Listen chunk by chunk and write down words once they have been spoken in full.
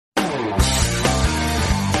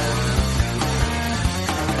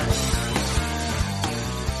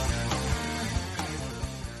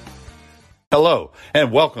Hello,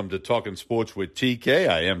 and welcome to Talking Sports with TK.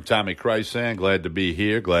 I am Tommy Krysan. Glad to be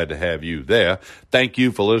here. Glad to have you there. Thank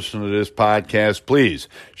you for listening to this podcast. Please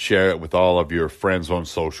share it with all of your friends on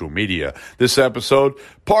social media. This episode,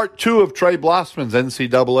 part 2 of Trey Blossman's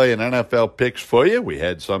NCAA and NFL picks for you. We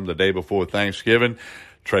had some the day before Thanksgiving.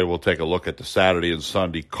 Trey will take a look at the Saturday and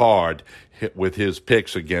Sunday card with his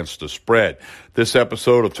picks against the spread. This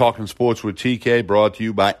episode of Talking Sports with TK brought to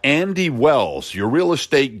you by Andy Wells, your real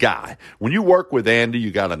estate guy. When you work with Andy, you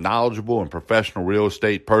got a knowledgeable and professional real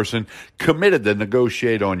estate person committed to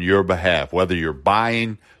negotiate on your behalf. Whether you're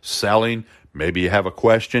buying, selling, maybe you have a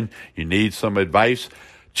question, you need some advice,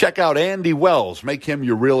 check out Andy Wells. Make him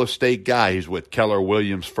your real estate guy. He's with Keller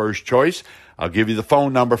Williams First Choice. I'll give you the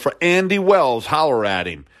phone number for Andy Wells. Holler at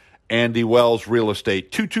him. Andy Wells Real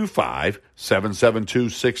Estate,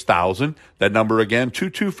 225-772-6000. That number again,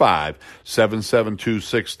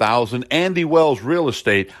 225-772-6000. Andy Wells Real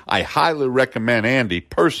Estate. I highly recommend Andy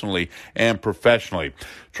personally and professionally.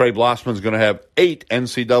 Trey Blossman's going to have 8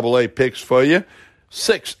 NCAA picks for you,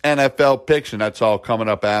 6 NFL picks, and that's all coming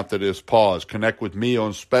up after this pause. Connect with me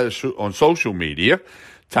on social media.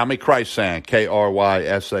 Tommy Krysan,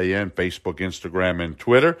 Krysan, Facebook, Instagram, and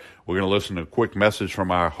Twitter. We're going to listen to a quick message from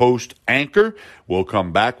our host, Anchor. We'll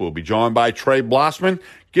come back. We'll be joined by Trey Blossman.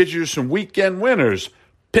 Get you some weekend winners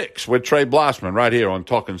picks with Trey Blossman right here on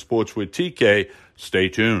Talking Sports with TK. Stay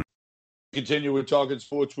tuned. Continue with Talking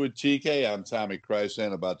Sports with TK. I'm Tommy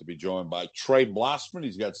Krysan, about to be joined by Trey Blossman.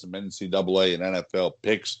 He's got some NCAA and NFL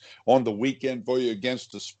picks on the weekend for you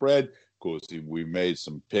against the spread. Of course, we made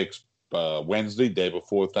some picks Wednesday, day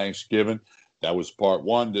before Thanksgiving. That was part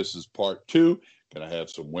 1. This is part 2. Going to have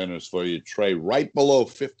some winners for you, Trey, right below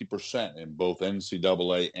 50% in both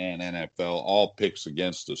NCAA and NFL. All picks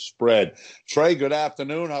against the spread. Trey, good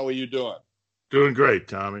afternoon. How are you doing? Doing great,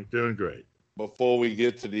 Tommy. Doing great. Before we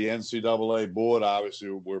get to the NCAA board,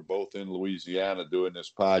 obviously we're both in Louisiana doing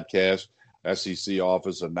this podcast. SEC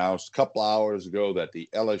office announced a couple hours ago that the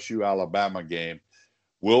LSU-Alabama game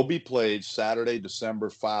will be played Saturday, December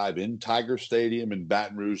 5 in Tiger Stadium in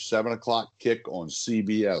Baton Rouge, 7 o'clock kick on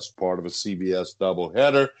CBS, part of a CBS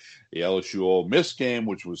doubleheader. The LSU Ole Miss game,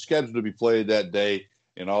 which was scheduled to be played that day,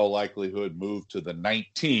 in all likelihood moved to the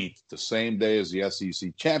 19th, the same day as the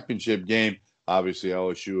SEC championship game. Obviously,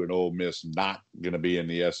 LSU and Ole Miss not going to be in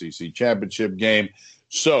the SEC championship game.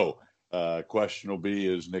 So, question will be,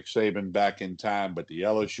 is Nick Saban back in time? But the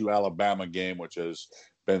LSU-Alabama game, which has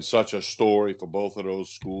been such a story for both of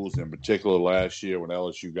those schools, in particular last year when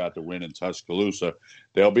LSU got the win in Tuscaloosa.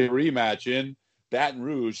 There'll be a rematch in Baton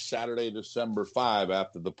Rouge Saturday, December 5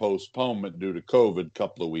 after the postponement due to COVID a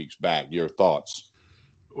couple of weeks back. Your thoughts?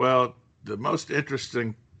 Well, the most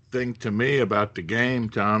interesting thing to me about the game,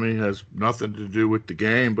 Tommy, has nothing to do with the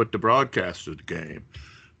game but the broadcast of the game.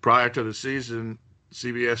 Prior to the season,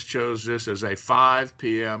 CBS chose this as a 5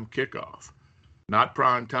 p.m. kickoff. Not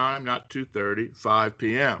prime time, not 2:30, 5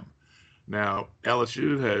 p.m. Now,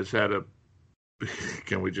 LSU has had a,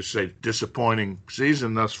 can we just say, disappointing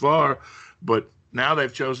season thus far, but now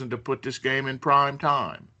they've chosen to put this game in prime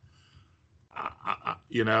time.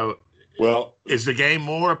 Well, is the game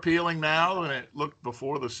more appealing now than it looked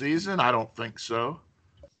before the season? I don't think so.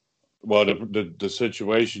 Well, the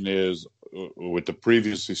situation is, with the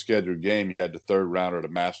previously scheduled game, you had the third round of the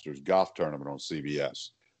Masters golf tournament on CBS.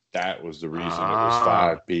 That was the reason it was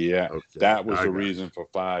 5 p.m. Okay. That was the reason for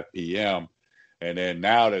 5 p.m. And then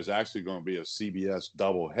now there's actually going to be a CBS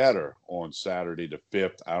doubleheader on Saturday the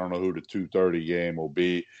 5th. I don't know who the 2:30 game will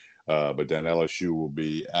be, but then LSU will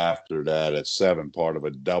be after that at 7, part of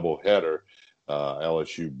a doubleheader,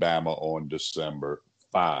 LSU-Bama on December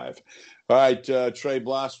 5. All right, Trey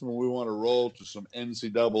Blossman, we want to roll to some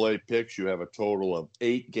NCAA picks. You have a total of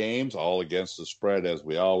 8 games, all against the spread, as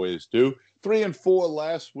we always do. 3 and 4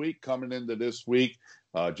 last week, coming into this week,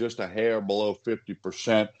 just a hair below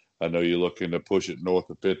 50%. I know you're looking to push it north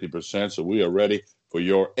of 50%, so we are ready for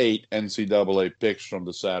your 8 NCAA picks from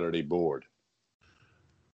the Saturday board.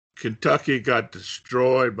 Kentucky got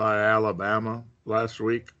destroyed by Alabama last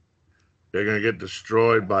week. They're going to get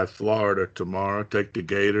destroyed by Florida tomorrow. Take the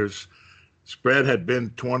Gators. Spread had been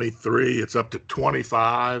 23. It's up to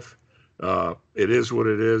 25. It is what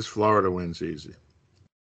it is. Florida wins easy.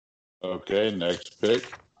 Okay, next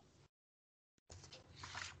pick.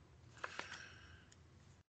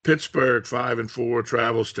 Pittsburgh 5-4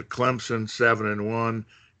 travels to Clemson 7-1.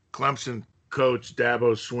 Clemson coach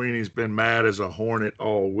Dabo Swinney's been mad as a hornet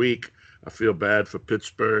all week. I feel bad for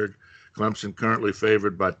Pittsburgh. Clemson currently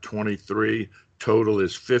favored by 23. Total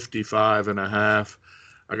is 55.5.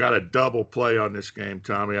 I got a double play on this game,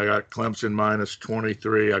 Tommy. I got Clemson minus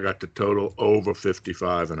 23. I got the total over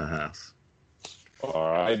 55.5.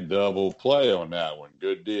 All right, double play on that one.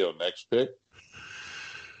 Good deal. Next pick.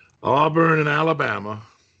 Auburn and Alabama,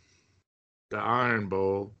 the Iron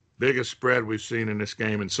Bowl. Biggest spread we've seen in this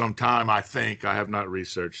game in some time, I think. I have not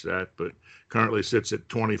researched that, but currently sits at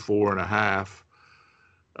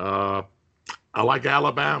 24.5. I like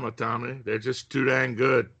Alabama, Tommy. They're just too dang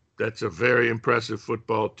good. That's a very impressive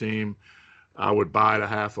football team. I would buy it a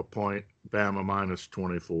half a point. Bama minus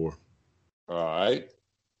 24. All right.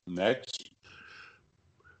 Next.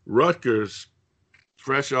 Rutgers,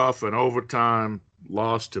 fresh off an overtime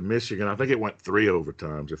loss to Michigan. I think it went 3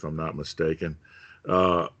 overtimes, if I'm not mistaken,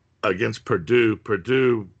 against Purdue.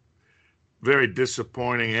 Purdue, very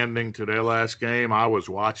disappointing ending to their last game. I was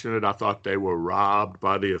watching it. I thought they were robbed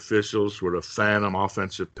by the officials with a phantom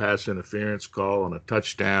offensive pass interference call on a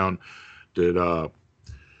touchdown that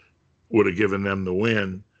would have given them the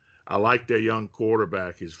win. I like their young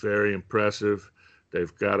quarterback. He's very impressive.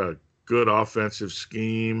 They've got a good offensive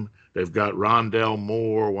scheme. They've got Rondell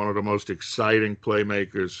Moore, one of the most exciting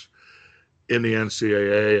playmakers in the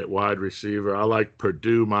NCAA at wide receiver. I like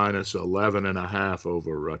Purdue minus 11.5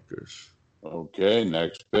 over Rutgers. Okay,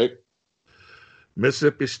 next pick.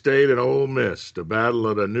 Mississippi State and Ole Miss, the battle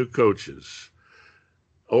of the new coaches.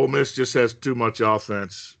 Ole Miss just has too much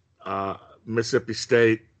offense. Mississippi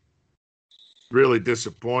State, really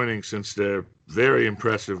disappointing since their very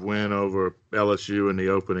impressive win over LSU in the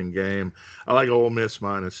opening game. I like Ole Miss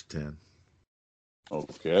minus 10.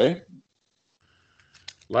 Okay.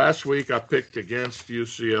 Last week I picked against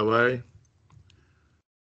UCLA.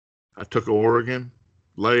 I took Oregon,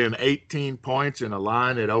 laying 18 points in a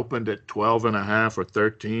line that opened at 12.5 or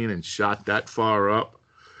 13 and shot that far up.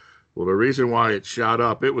 Well, the reason why it shot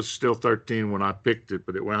up, it was still 13 when I picked it,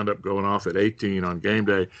 but it wound up going off at 18 on game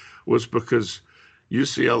day, was because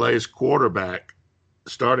UCLA's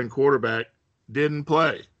starting quarterback, didn't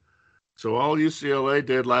play. So all UCLA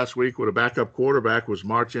did last week with a backup quarterback was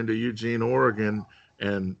march into Eugene, Oregon,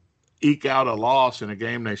 and eke out a loss in a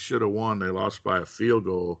game they should have won. They lost by a field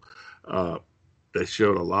goal. They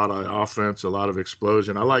showed a lot of offense, a lot of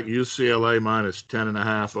explosion. I like UCLA minus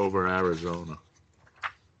 10.5 over Arizona.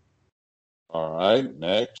 All right,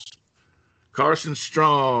 next. Carson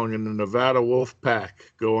Strong and the Nevada Wolfpack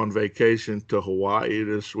go on vacation to Hawaii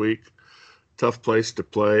this week. Tough place to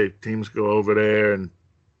play. Teams go over there and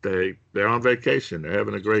they're on vacation. They're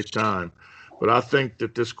having a great time. But I think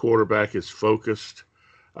that this quarterback is focused.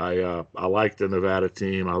 I like the Nevada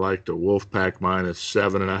team. I like the Wolfpack minus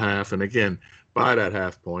 7.5. And again, buy that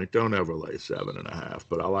half point. Don't ever lay 7.5.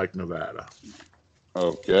 But I like Nevada.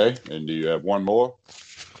 Okay. And do you have one more?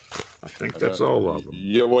 I think that's all of them.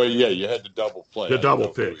 Yeah, well, yeah, you had the double play. The double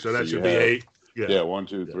pick. So that should be 8. Yeah, 1,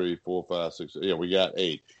 2, 3, 4, 5, 6. Yeah, we got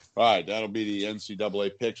 8. All right, that'll be the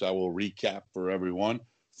NCAA picks. I will recap for everyone.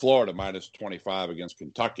 Florida minus 25 against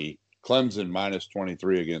Kentucky. Clemson minus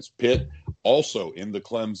 23 against Pitt. Also in the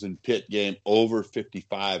Clemson-Pitt game, over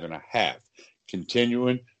 55.5.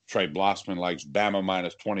 Continuing, Trey Blossman likes Bama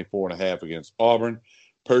minus 24.5 against Auburn.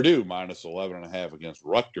 Purdue minus 11.5 against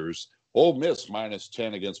Rutgers. Ole Miss minus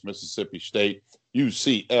 10 against Mississippi State.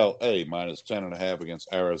 UCLA minus 10.5 against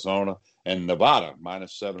Arizona. And Nevada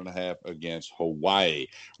minus 7.5 against Hawaii.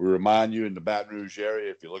 We remind you in the Baton Rouge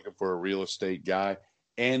area, if you're looking for a real estate guy,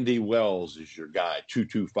 Andy Wells is your guy,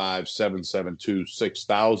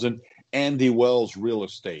 225-772-6000. Andy Wells Real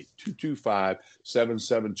Estate,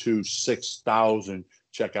 225-772-6000.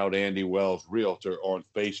 Check out Andy Wells Realtor on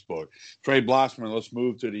Facebook. Trey Blossman, let's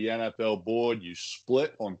move to the NFL board. You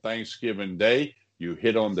split on Thanksgiving Day. You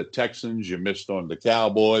hit on the Texans. You missed on the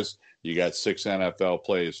Cowboys. You got 6 NFL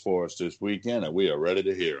plays for us this weekend, and we are ready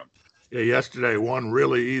to hear them. Yeah, yesterday, one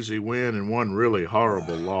really easy win and one really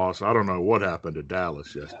horrible loss. I don't know what happened to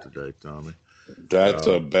Dallas yesterday, Tommy. That's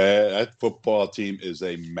that football team is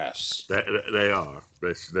a mess. They are.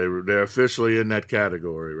 They're officially in that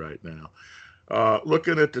category right now.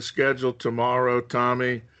 Looking at the schedule tomorrow,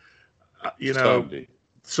 Tommy,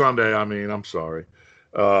 Sunday, I'm sorry.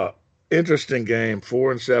 Interesting game,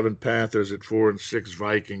 4-7 Panthers at 4-6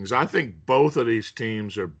 Vikings. I think both of these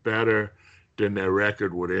teams are better than their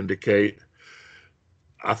record would indicate.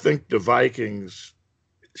 I think the Vikings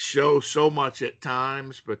show so much at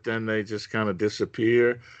times, but then they just kind of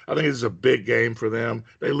disappear. I think it's a big game for them.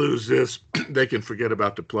 They lose this, they can forget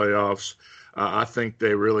about the playoffs. I think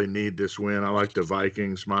they really need this win. I like the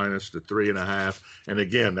Vikings minus the 3.5. And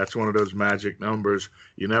again, that's one of those magic numbers.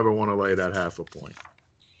 You never want to lay that half a point.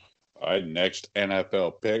 All right, next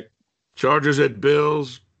NFL pick. Chargers at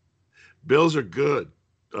Bills. Bills are good.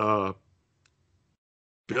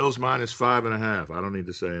 Bills minus 5.5. I don't need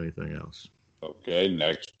to say anything else. Okay,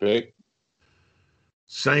 next pick.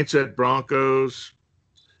 Saints at Broncos.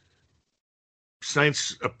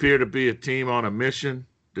 Saints appear to be a team on a mission.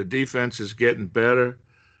 The defense is getting better.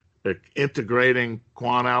 They're integrating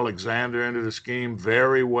Quan Alexander into the scheme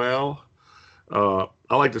very well. I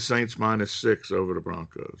like the Saints -6 over the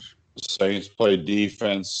Broncos. Saints play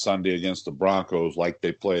defense Sunday against the Broncos like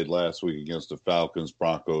they played last week against the Falcons.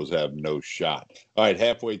 Broncos have no shot. All right,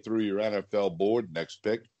 halfway through your NFL board, next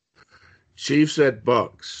pick. Chiefs at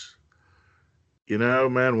Bucks. You know,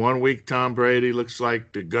 man, one week Tom Brady looks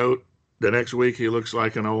like the GOAT. The next week he looks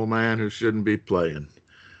like an old man who shouldn't be playing.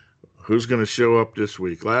 Who's going to show up this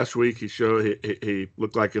week? Last week he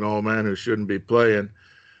looked like an old man who shouldn't be playing.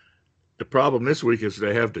 The problem this week is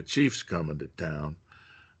they have the Chiefs coming to town.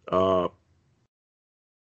 I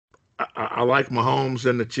like Mahomes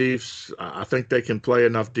and the Chiefs. I think they can play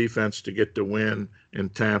enough defense to get the win in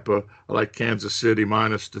Tampa. I like Kansas City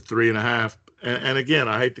minus the 3.5. And again,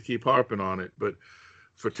 I hate to keep harping on it, but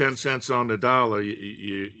for 10 cents on the dollar,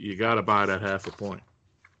 you got to buy that half a point.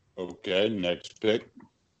 Okay, next pick.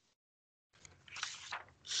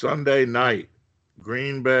 Sunday night,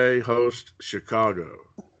 Green Bay host Chicago.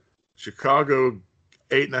 Chicago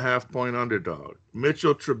 8.5-point underdog.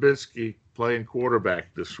 Mitchell Trubisky playing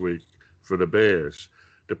quarterback this week for the Bears.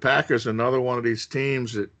 The Packers, another one of these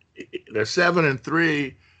teams that they're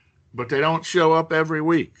 7-3, but they don't show up every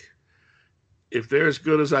week. If they're as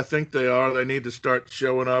good as I think they are, they need to start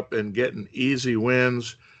showing up and getting easy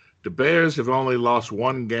wins. The Bears have only lost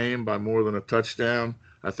one game by more than a touchdown.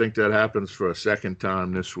 I think that happens for a second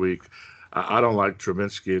time this week. I don't like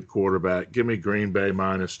Trubisky at quarterback. Give me Green Bay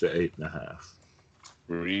minus the 8.5.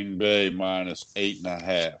 Green Bay minus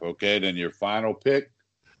 8.5. Okay, then your final pick.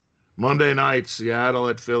 Monday night, Seattle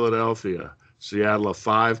at Philadelphia. Seattle a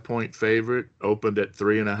 5-point favorite, opened at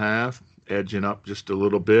 3.5, edging up just a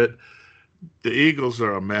little bit. The Eagles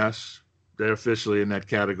are a mess. They're officially in that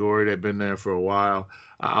category. They've been there for a while.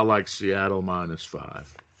 I like Seattle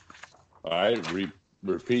 -5. All right,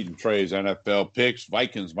 repeating Trey's NFL picks.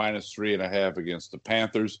 Vikings -3.5 against the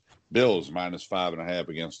Panthers. Bills -5.5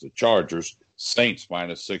 against the Chargers. Saints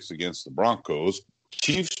 -6 against the Broncos.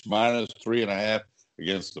 Chiefs -3.5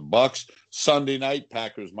 against the Bucks. Sunday night,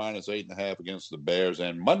 Packers -8.5 against the Bears.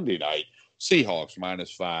 And Monday night, Seahawks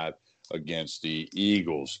 -5 against the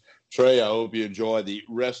Eagles. Trey, I hope you enjoy the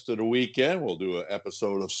rest of the weekend. We'll do an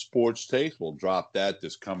episode of Sports Takes. We'll drop that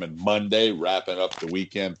this coming Monday, wrapping up the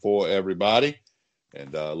weekend for everybody.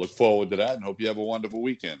 And look forward to that and hope you have a wonderful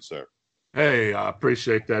weekend, sir. Hey, I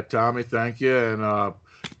appreciate that, Tommy. Thank you. And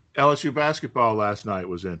LSU basketball last night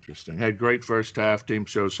was interesting. Had great first half. Team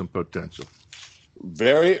showed some potential.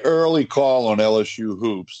 Very early call on LSU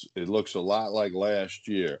hoops. It looks a lot like last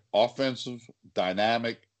year. Offensive,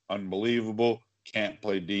 dynamic, unbelievable. Can't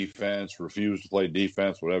play defense, refuse to play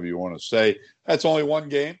defense, whatever you want to say. That's only one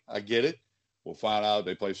game. I get it. We'll find out.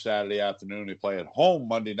 They play Saturday afternoon. They play at home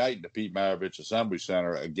Monday night in the Pete Maravich Assembly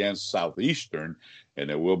Center against Southeastern. And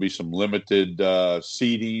there will be some limited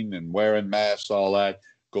seating and wearing masks, all that.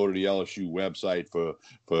 Go to the LSU website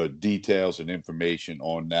for details and information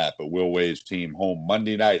on that. But Will Wade's team home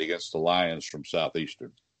Monday night against the Lions from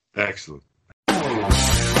Southeastern. Excellent.